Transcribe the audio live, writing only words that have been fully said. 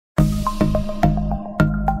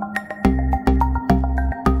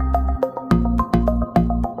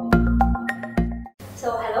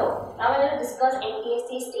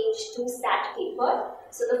SAT paper.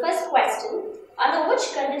 So the first question, under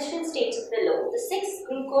which condition stated below, the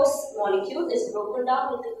 6-glucose molecule is broken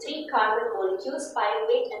down into 3 carbon molecules,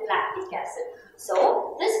 pyruvate and lactic acid.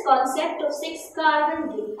 So this concept of 6-carbon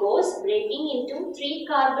glucose breaking into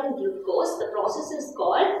 3-carbon glucose, the process is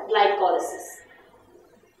called glycolysis.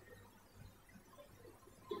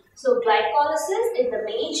 So glycolysis is the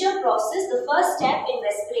major process, the first step in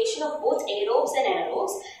respiration of both aerobes and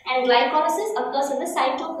anaerobes, and glycolysis occurs in the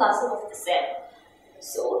cytoplasm of the cell.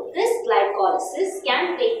 So this glycolysis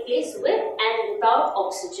can take place with and without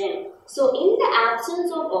oxygen. So in the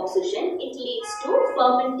absence of oxygen, it leads to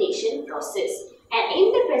fermentation process, and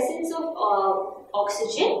in the presence of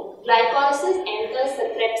oxygen, glycolysis enters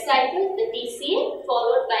the Krebs cycle, the TCA,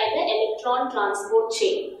 followed by the electron transport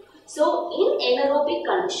chain. So in anaerobic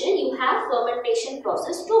condition, you have fermentation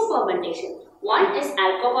process, 2 fermentation. One is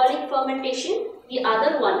alcoholic fermentation, the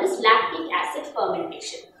other one is lactic acid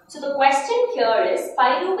fermentation. So the question here is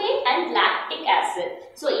pyruvate and lactic acid.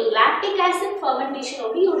 So in lactic acid fermentation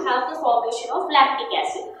only you have the formation of lactic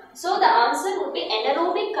acid. So the answer would be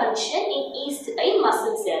anaerobic condition in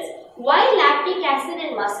muscle cells. Why lactic acid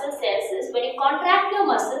in muscle cells is when you contract your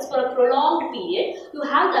muscles for a prolonged period, you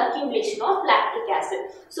have the accumulation of lactic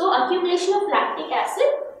acid. So accumulation of lactic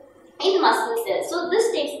acid in muscle cells. So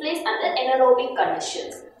this takes place under anaerobic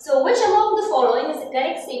conditions. So which among the following is the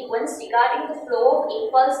correct sequence regarding the flow of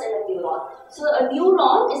impulse in a neuron? So a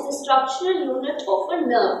neuron is the structural unit of a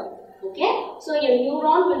nerve. Okay, so your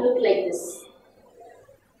neuron will look like this.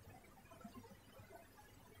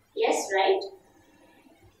 Yes, right?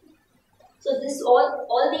 So this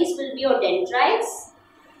all these will be your dendrites.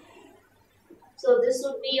 So this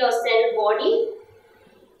would be your cell body.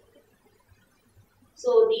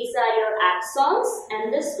 So these are your axons,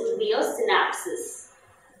 and this would be your synapses.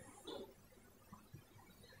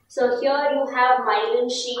 So here you have myelin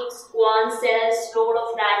sheaths, Schwann cells, road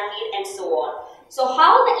of Ranvier, and so on. So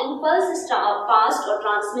how the impulse is passed or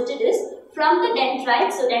transmitted is from the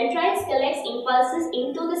dendrites. So dendrites collects impulses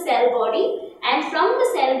into the cell body, and from the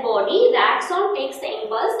cell body, the axon takes the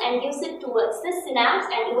impulse and gives it towards the synapse,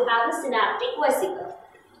 and you have a synaptic vesicle.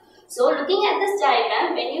 So looking at this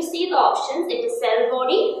diagram, when you see the options, it is cell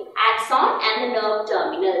body, axon and the nerve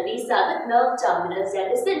terminal. These are the nerve terminals,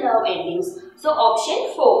 that is the nerve endings. So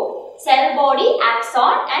option 4, cell body,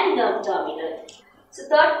 axon and nerve terminal. So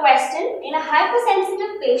third question, in a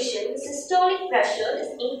hypersensitive patient, the systolic pressure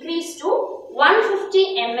is increased to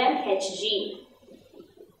 150 mmHg.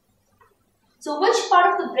 So which part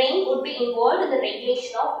of the brain would be involved in the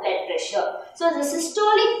regulation of blood pressure? So the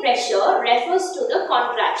systolic pressure refers to the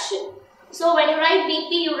contraction. So when you write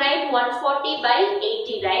BP, you write 140 by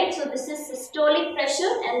 80, right? So this is systolic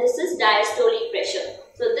pressure and this is diastolic pressure.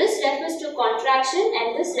 So this refers to contraction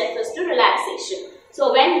and this refers to relaxation.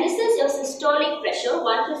 So when this is your systolic pressure,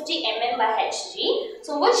 150 mm by Hg,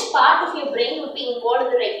 so which part of your brain would be involved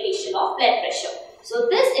in the regulation of blood pressure? So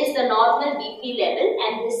this is the normal BP level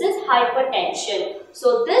and this is hypertension.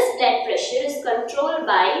 So this blood pressure is controlled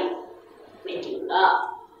by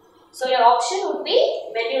medulla. So your option would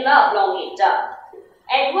be medulla oblongata.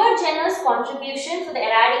 Edward Jenner's contribution to the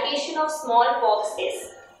eradication of smallpox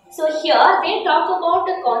is. So here they talk about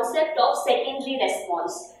the concept of secondary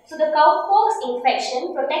response. So the cowpox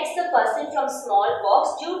infection protects the person from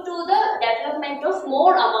smallpox due to the development of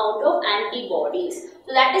more amount of antibodies.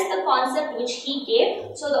 So that is the concept which he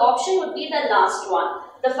gave. So the option would be the last one.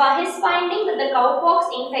 His finding that the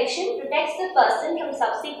cowpox infection protects the person from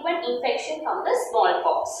subsequent infection from the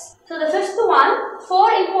smallpox. So the fifth one,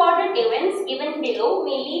 4 important events given below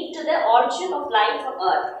may lead to the origin of life on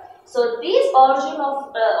earth. So these origin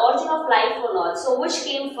of life on earth. So which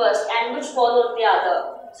came first and which followed the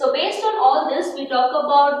other? So based on all this, we talk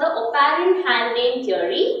about the apparent Haldane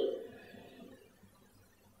theory.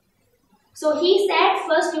 So he said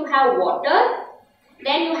first you have water,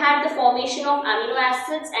 then you had the formation of amino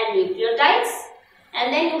acids and nucleotides,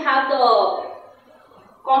 and then you have the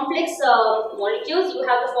complex molecules, you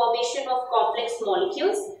have the formation of complex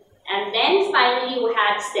molecules, and then finally you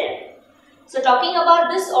had cell. So talking about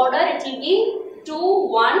this order, it will be 2,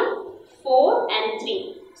 1, 4 and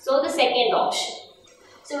 3. So the second option.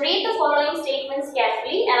 So read the following statements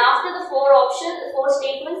carefully, and after the 4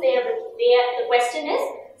 statements, the question is,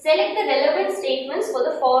 select the relevant statements for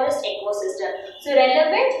the forest ecosystem. So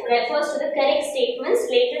relevant refers to the correct statements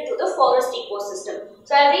related to the forest ecosystem.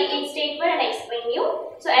 So I will read each statement and explain you.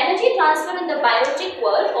 So energy transfer in the biotic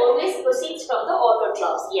world always proceeds from the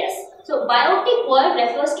autotrophs. Yes. So biotic world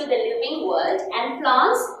refers to the living world, and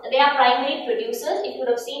plants, they are primary producers if you would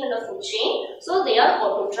have seen in the food chain. So they are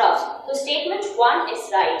autotrophs. So statement 1 is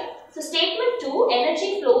right. So statement 2,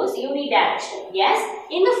 energy flows unidirectional. Yes,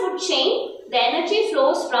 in the food chain, the energy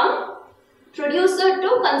flows from producer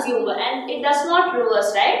to consumer and it does not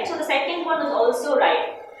reverse, right? So the second one is also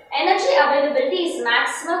right. Energy availability is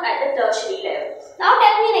maximum at the tertiary level. Now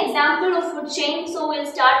tell me an example of food chain. So we'll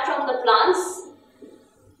start from the plants.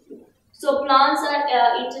 So plants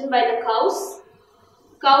are eaten by the cows.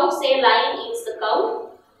 Cow, say lion eats the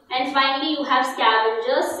cow. And finally you have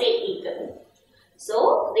scavengers, say eagle.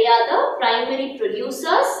 So they are the primary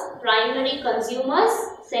producers, primary consumers,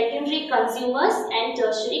 secondary consumers and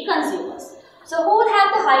tertiary consumers. So who will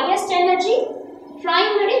have the highest energy?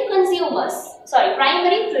 Primary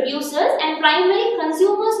producers and primary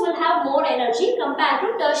consumers will have more energy compared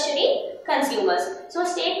to tertiary consumers. So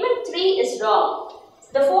statement 3 is wrong.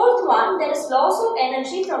 The fourth one, there is loss of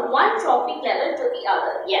energy from one trophic level to the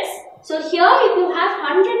other. Yes. So here if you have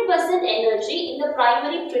 100% energy in the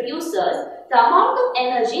primary producers, the amount of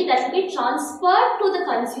energy that will be transferred to the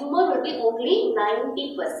consumer will be only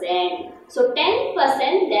 90%. So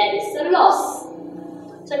 10% there is a loss.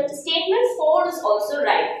 So statement 4 is also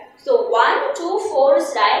right. So 1, 2, 4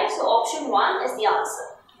 is right. So option 1 is the answer.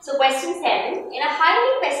 So question 7. In a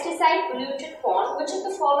highly pesticide polluted pond, which of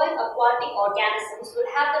the following aquatic organisms will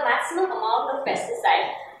have the maximum amount of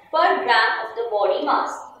pesticide per gram of the body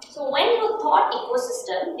mass? So when you thought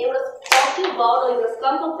ecosystem, they would have talking about or you would have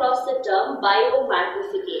come across the term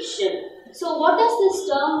biomagnification. So what does this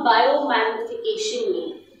term biomagnification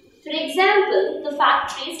mean? For example, the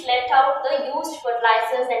factories let out the used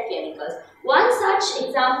fertilizers and chemicals. One such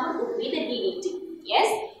example would be the DDT.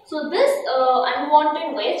 Yes. So this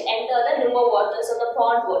unwanted waste enter the river waters or the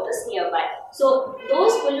pond waters nearby. So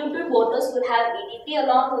those polluted waters will have DDT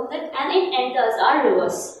along with it and it enters our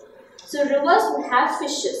rivers. So rivers will have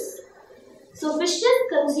fishes. So fishes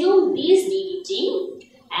consume these DDT.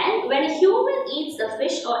 And when a human eats a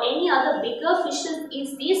fish or any other bigger fishes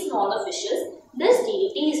eats these smaller fishes, this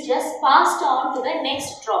DDT is just passed on to the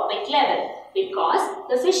next trophic level because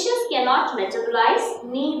the fishes cannot metabolize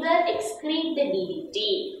neither excrete the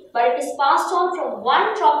DDT, but it is passed on from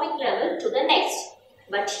one trophic level to the next.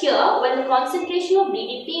 But here, when the concentration of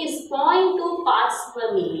DDT is 0.2 parts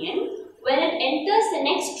per million, when it enters the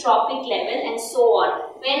next trophic level and so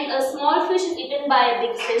on, when a small fish is eaten by a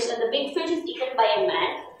big fish and the big fish is eaten by a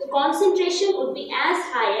man, the concentration would be as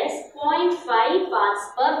high as 0.5 parts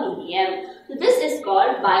per million. So this is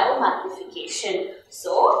called biomagnification.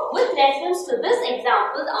 So with reference to this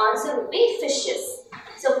example, the answer would be fishes.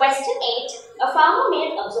 So question 8. A farmer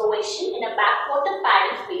made observation in a backwater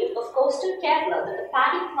paddy field of coastal Kerala that the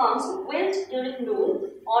paddy plants wilt during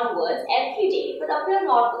noon onwards every day but appear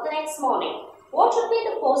not till the next morning. What would be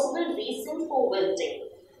the possible reason for wilting?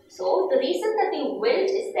 So the reason that they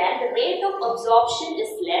wilt is that the rate of absorption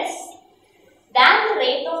is less than the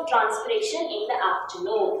rate of transpiration in the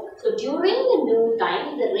afternoon. So during the noon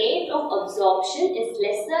time, the rate of absorption is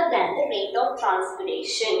lesser than the rate of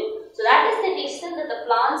transpiration. So that is the reason that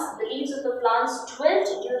the leaves of the plants wilt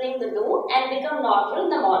during the noon and become normal in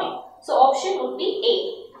the morning. So option would be A.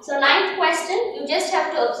 So 9th question, you just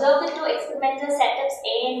have to observe the two experimental setups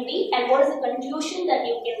A and B and what is the conclusion that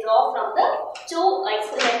you can draw from the two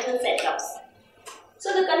experimental setups.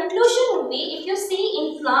 So the conclusion would be, if you see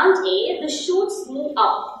in plant A, the shoots move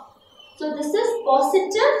up. So this is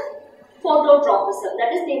positive phototropism,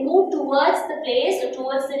 that is they move towards the place or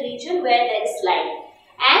towards the region where there is light.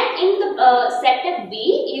 And in the setup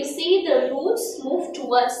B, you see the roots move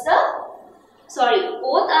towards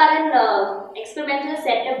both are in experimental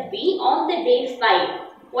setup B on the day 5.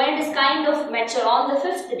 When it is kind of mature on the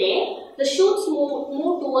 5th day, the shoots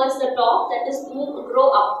move towards the top, that is grow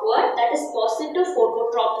upward, that is positive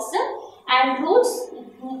phototropism, and roots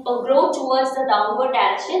grow towards the downward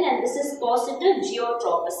direction and this is positive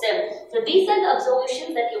geotropism. So these are the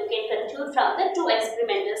observations that you can conclude from the two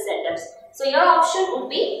experimental setups. So your option would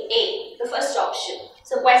be A, the first option.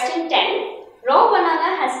 So question 10. Raw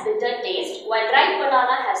banana has bitter taste while ripe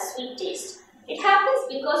banana has sweet taste. It happens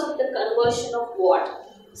because of the conversion of what?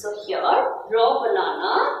 So here, raw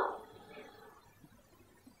banana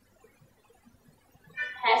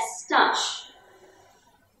has starch.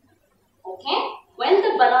 Okay? When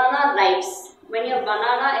the banana ripes, when your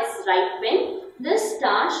banana is ripened, this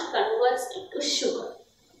starch converts into sugar.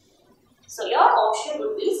 So your option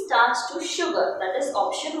would be starch to sugar, that is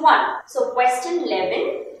option 1. So question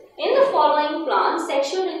 11. In the following plant,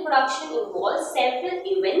 sexual reproduction involves several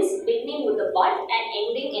events beginning with the bud and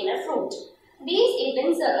ending in a fruit. These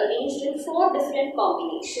events are arranged in 4 different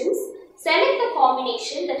combinations. Select the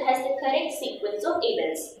combination that has the correct sequence of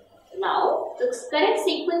events. Now, the correct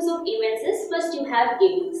sequence of events is first you have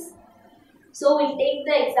Gibbons. So we'll take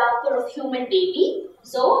the example of human baby.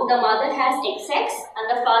 So the mother has XX and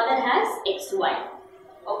the father has XY.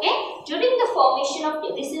 Okay, during the formation of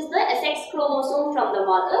this is the sex chromosome from the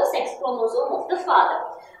mother, sex chromosome of the father.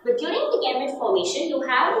 But during the gamete formation, you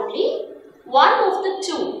have only one of the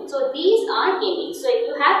two. So these are gametes. So if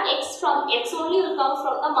you have X from X only will come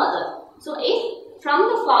from the mother. So if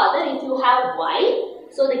from the father, if you have Y,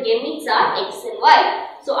 so the gametes are X and Y.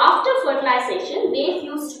 So after fertilization, they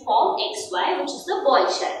fuse to form XY, which is the boy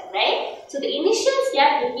child, right? So the initial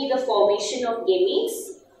step will be the formation of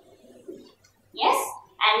gametes. Yes.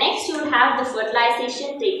 And next you will have the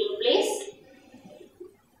fertilization taking place.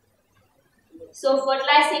 So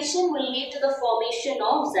fertilization will lead to the formation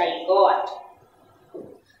of zygote.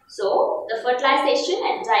 So the fertilization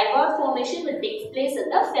and zygote formation will take place in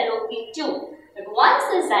the fallopian tube. But once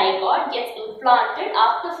the zygote gets implanted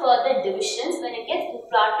after further divisions, when it gets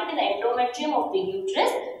implanted in the endometrium of the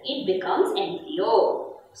uterus, it becomes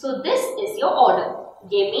embryo. So this is your order: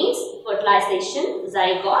 gametes, fertilization,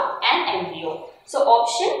 zygote and embryo. So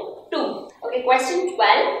option 2. Okay, question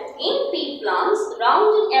 12. In pea plants,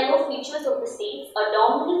 rounded yellow features of the seeds are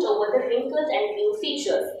dominant over the wrinkled and green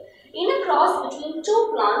features. In a cross between two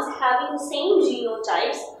plants having the same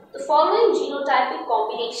genotypes, the following genotypic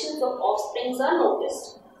combinations of offsprings are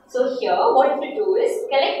noticed. So here, what we do is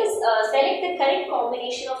select the correct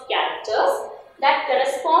combination of characters that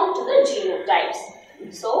correspond to the genotypes.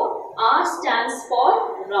 So R stands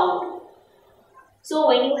for round. So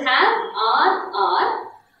when you have R,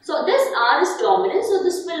 so this R is dominant, so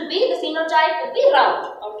this will be, the phenotype will be round,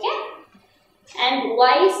 okay? And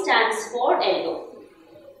Y stands for yellow.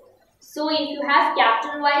 So if you have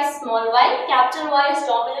capital Y, small y, capital Y is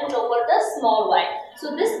dominant over the small y.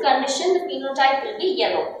 So this condition, the phenotype will be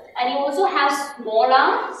yellow. And you also have small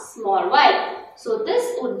r, small y. So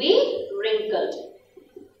this would be wrinkled.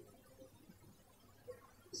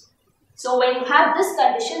 So when you have this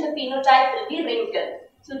condition, the phenotype will be wrinkled.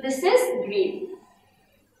 So this is green.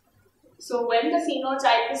 So when the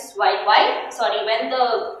phenotype is when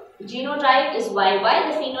the genotype is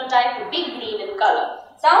YY, the phenotype will be green in color.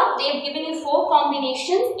 Now they have given you 4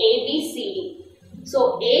 combinations A, B, C, D.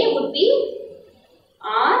 So A would be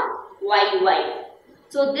R, Y, Y.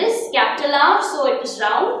 So this capital R, so it is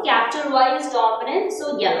round, capital Y is dominant,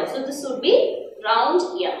 so yellow. So this would be round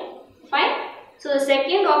yellow. Fine. So the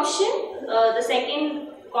second option, the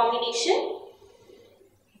second combination.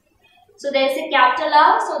 So there is a capital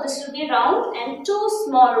R, so this will be round, and 2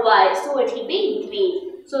 small y, so it will be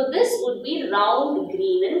green. So this would be round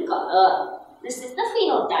green in color. This is the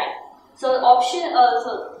phenotype. So option,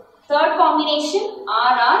 third combination,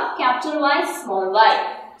 RR, capital Y, small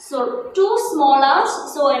y. So 2 small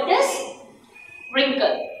r's, so it is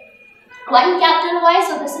wrinkled. 1 capital Y,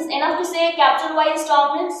 so this is enough to say capital Y is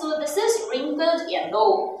dominant, so this is wrinkled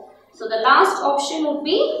yellow. So the last option would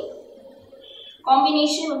be,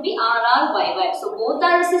 combination would be RRYY. So both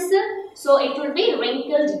are recessive, so it will be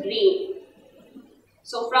wrinkled green.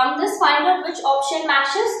 So from this, find out which option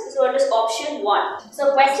matches. So it is option 1.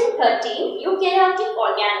 So question 13. Eukaryotic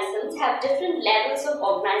organisms have different levels of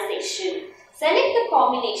organization. Select the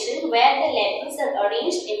combination where the levels are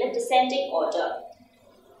arranged in the descending order.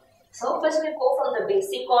 So first we'll go from the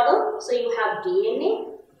basic order. So you have DNA.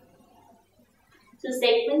 So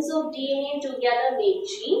segments of DNA together make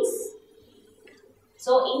genes.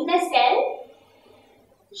 So in the cell,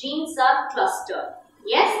 genes are clustered.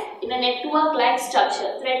 Yes, in a network-like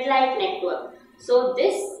structure, thread-like network. So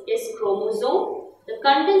this is chromosome. The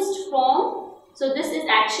condensed form, so this is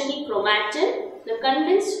actually chromatin. The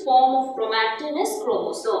condensed form of chromatin is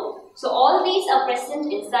chromosome. So all these are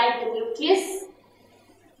present inside the nucleus.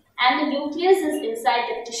 And the nucleus is inside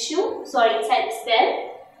the tissue, inside the cell.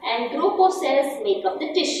 And group of cells make up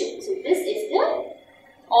the tissue. So this is the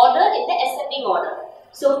order in the ascending order.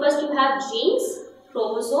 So first you have genes,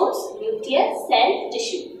 chromosomes, nucleus, cell,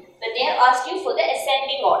 tissue. But they are asked you for the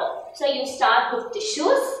ascending order. So you start with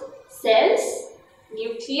tissues, cells,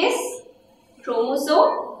 nucleus,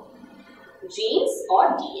 chromosome, genes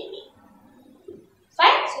or DNA.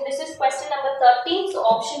 Fine. So this is question number 13. So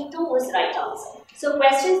option 2 is right answer. So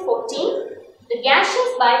question 14. The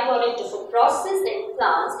gaseous byproduct of a process in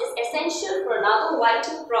plants is essential for another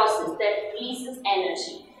vital process that releases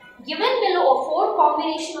energy. Given below a 4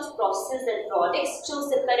 combination of processes and products, choose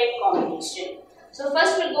the correct combination. So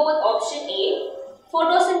first we'll go with option A,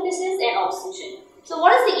 photosynthesis and oxygen. So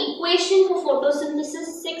what is the equation for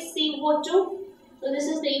photosynthesis? 6CO2. So this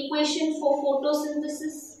is the equation for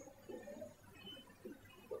photosynthesis.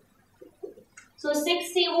 So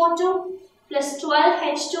 6CO2 plus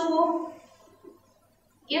 12H2O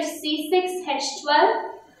gives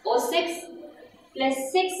C6H12O6 plus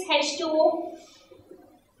 6 H2O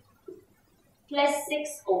plus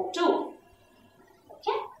 6 O2.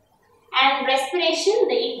 Okay? And respiration,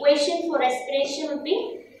 the equation for respiration would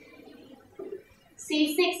be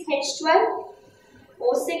C6H12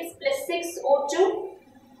 O6 plus 6 O2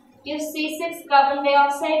 gives C6 carbon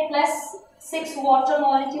dioxide plus 6 water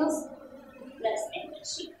molecules plus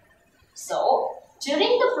energy. So,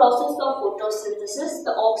 during the process of photosynthesis,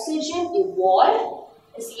 the oxygen evolved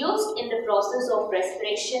is used in the process of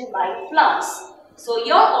respiration by plants. So,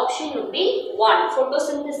 your option would be 1,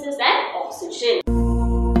 photosynthesis and oxygen.